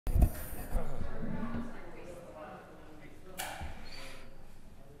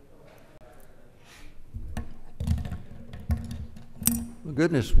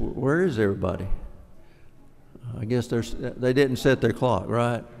Goodness, where is everybody? I guess they didn't set their clock,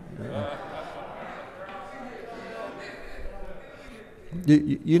 right?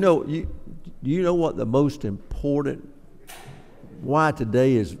 You know what the most important, why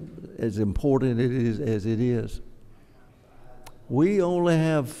today is as important as it is? We only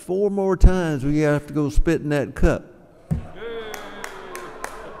have 4 more times we have to go spit in that cup.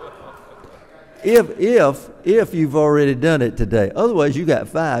 If you've already done it today. Otherwise, you got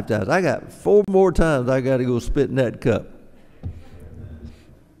 5 times. I got 4 more times I got to go spit in that cup.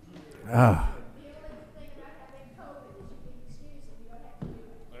 I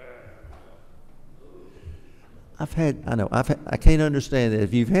can't understand that.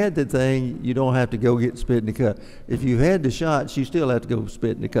 If you've had the thing, you don't have to go get spit in the cup. If you've had the shots, you still have to go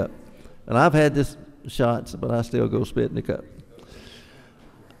spit in the cup. And I've had the shots, but I still go spit in the cup.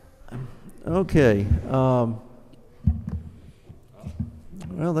 Okay. Well,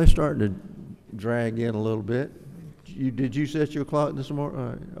 they're starting to drag in a little bit. Did you set your clock this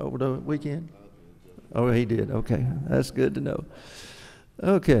morning over the weekend? Oh, he did. Okay, that's good to know.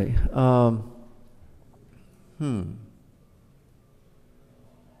 Okay.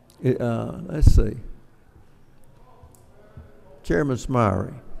 Let's see. Chairman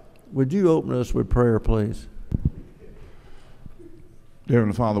Smyrie, would you open us with prayer, please? Dear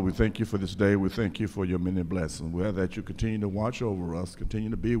Heavenly Father, we thank you for this day. We thank you for your many blessings. We ask that you continue to watch over us, continue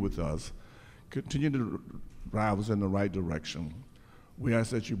to be with us, continue to drive us in the right direction. We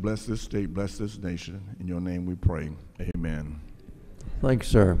ask that you bless this state, bless this nation. In your name we pray. Amen. Thank you,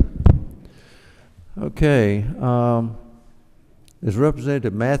 sir. Okay. Is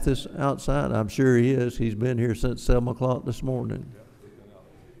Representative Mathis outside? I'm sure he is. He's been here since 7 o'clock this morning.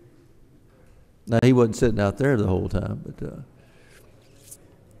 Now, he wasn't sitting out there the whole time, but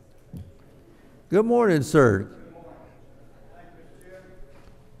good morning, sir.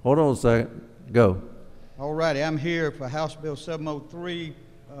 Hold on a second. Go. All righty. I'm here for House Bill 703,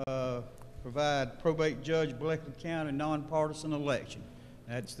 provide probate judge, Bleckley County, nonpartisan election.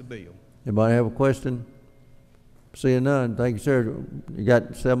 That's the bill. Anybody have a question? Seeing none. Thank you, sir. You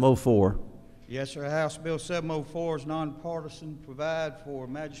got 704. Yes, sir. House Bill 704 is nonpartisan, provide for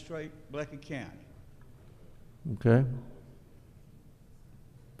magistrate, Bleckley County. Okay.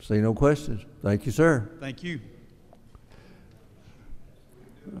 See no questions. Thank you, sir. Thank you.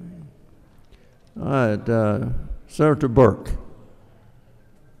 All right, Senator Burke.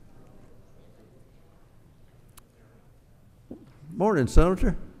 Morning,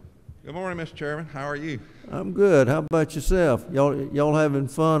 Senator. Good morning, Mr. Chairman. How are you? I'm good. How about yourself? Y'all having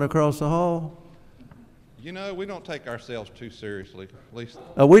fun across the hall? You know, we don't take ourselves too seriously, at least.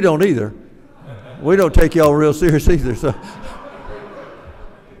 We don't either. We don't take y'all real serious either. So.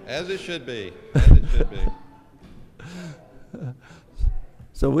 As it should be. As it should be.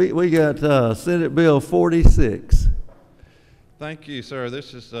 So we got Senate Bill 46. Thank you, sir.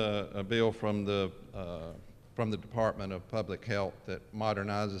 This is a bill from the Department of Public Health that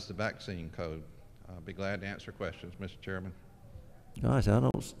modernizes the vaccine code. I'll be glad to answer questions, Mr. Chairman. Gosh,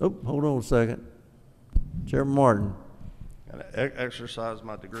 hold on a second. Chairman Martin. I exercised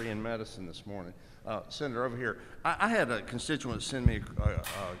my degree in medicine this morning. Senator, over here, I had a constituent send me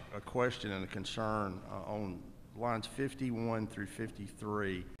a question and a concern on lines 51 through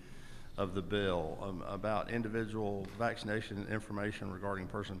 53 of the bill about individual vaccination information regarding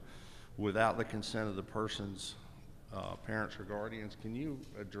person without the consent of the person's parents or guardians. Can you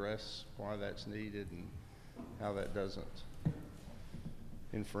address why that's needed and how that doesn't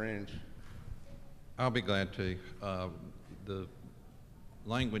infringe? I'll be glad to. The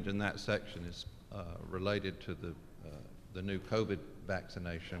language in that section is related to the new COVID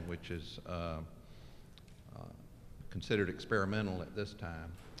vaccination, which is considered experimental at this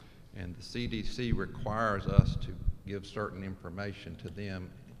time. And the CDC requires us to give certain information to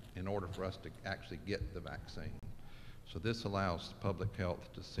them in order for us to actually get the vaccine. So this allows public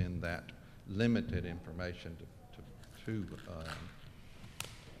health to send that limited information to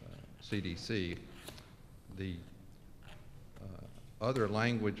CDC. The other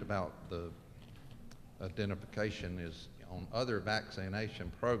language about the identification is on other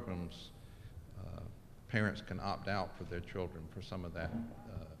vaccination programs, parents can opt out for their children for some of that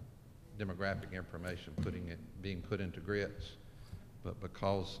demographic information being put into grits. But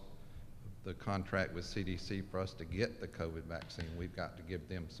because the contract with CDC for us to get the COVID vaccine, we've got to give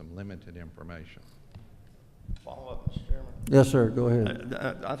them some limited information. Follow up, Mr. Chairman. Yes, sir. Go ahead.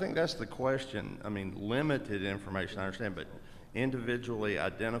 I think that's the question. I mean, limited information, I understand, but individually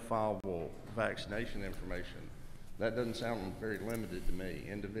identifiable vaccination information, that doesn't sound very limited to me.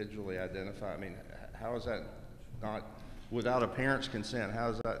 Individually identify, I mean, how is that not without a parent's consent, how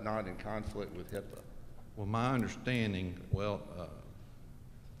is that not in conflict with HIPAA? Well, my understanding,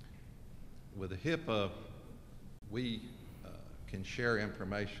 with the HIPAA, we can share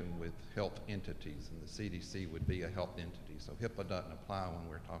information with health entities, and the CDC would be a health entity. So HIPAA doesn't apply when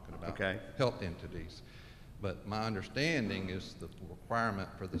we're talking about health entities. But my understanding is the requirement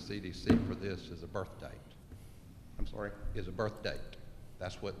for the CDC for this is a birth date. I'm sorry? Is a birth date.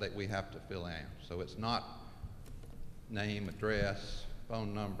 That's what we have to fill in. So it's not name, address,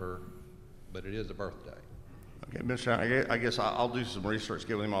 phone number, but it is a birth date. Okay, Mr. I guess I'll do some research,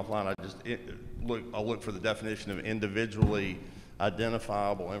 get with him offline. I'll look for the definition of individually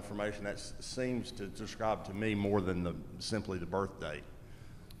identifiable information. That seems to describe to me more than simply the birth date.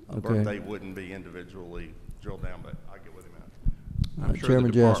 A birth date wouldn't be individually drilled down, but I'll get with him after. I'm sure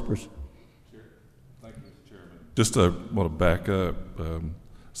Chairman Jaspers. Thank you, Mr. Chairman. Just want to back up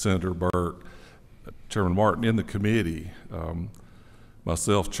Senator Burke, Chairman Martin, in the committee.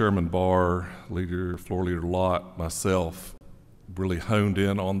 Myself, Chairman Barr, Floor Leader Lott, myself really honed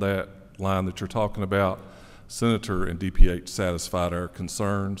in on that line that you're talking about. Senator and DPH satisfied our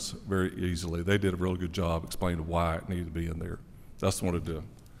concerns very easily. They did a really good job explaining why it needed to be in there. Just wanted to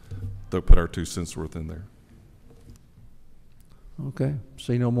put our 2 cents worth in there. Okay.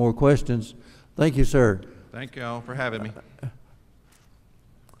 See no more questions. Thank you, sir. Thank you all for having me.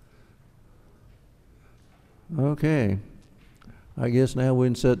 Okay. I guess now we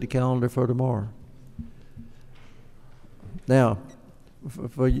can set the calendar for tomorrow. Now,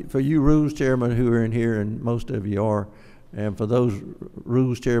 for you rules chairmen who are in here, and most of you are, and for those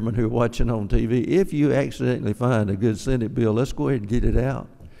rules chairmen who are watching on TV, if you accidentally find a good Senate bill, let's go ahead and get it out.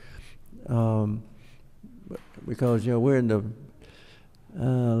 Because, you know, we're in the,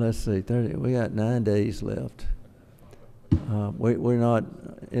 let's see, 30, we got 9 days left. We're not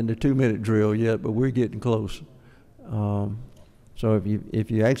in the 2-minute drill yet, but we're getting close. So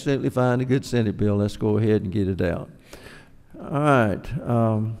if you accidentally find a good Senate bill, let's go ahead and get it out. All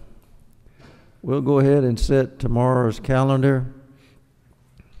right. We'll go ahead and set tomorrow's calendar.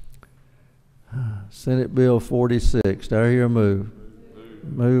 Senate Bill 46. Do I hear a move?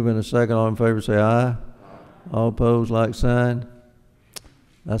 Move in a second. All in favor say aye. All opposed, like sign.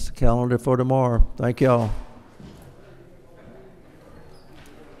 That's the calendar for tomorrow. Thank y'all.